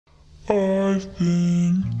I've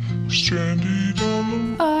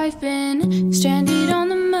been stranded on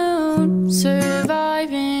the moon,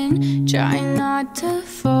 surviving, trying not to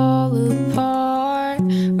fall apart,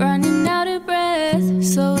 running out of breath,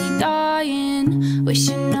 slowly dying,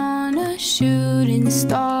 wishing on a shooting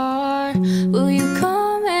star. Will you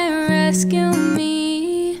come and rescue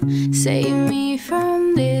me, save me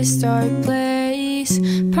from this dark place?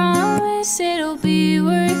 Promise it'll be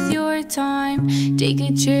worth your time, take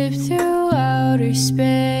a trip through outer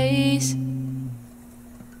space.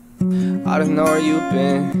 I don't know where you've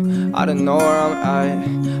been, I don't know where I'm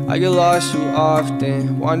at. I get lost too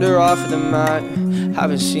often, wander off of the map.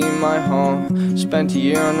 Haven't seen my home, spent a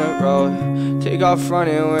year on the road. Take off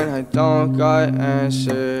running when I don't got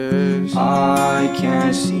answers. I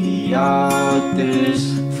can't see out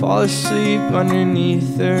this, fall asleep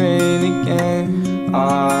underneath the rain again.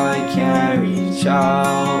 I can't reach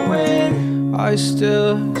out when I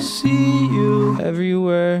still see you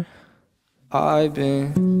everywhere. I've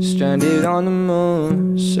been stranded on the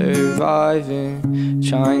moon, surviving,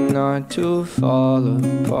 trying not to fall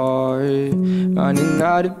apart, running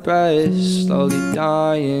out of breath, slowly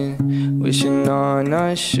dying, wishing on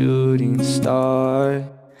a shooting star.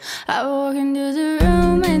 I walk into the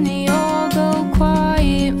room and they all go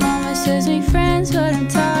quiet. Mama says make friends, but I'm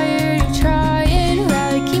tired of trying.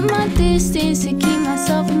 Rather keep my distance to keep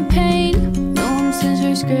myself in pain. Known them since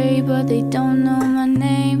first grade, but they don't know my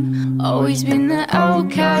name. Always been the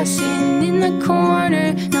outcast, sitting in the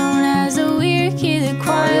corner, known as a weird kid, the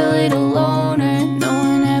quiet little loner. No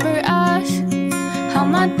one ever asked how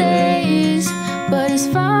my day is, but it's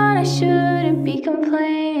fine, I shouldn't be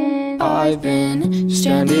complaining. I've been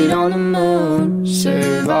stranded on the moon,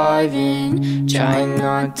 surviving, trying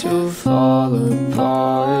not to fall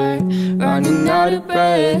apart, running out of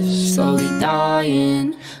breath, slowly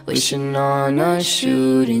dying, wishing on a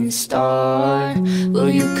shooting star. Will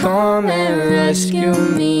you come and rescue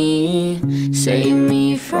me, save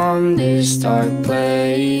me from this dark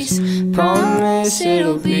place? Promise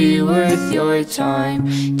it'll be worth your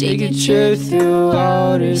time, take a trip through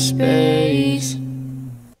outer space.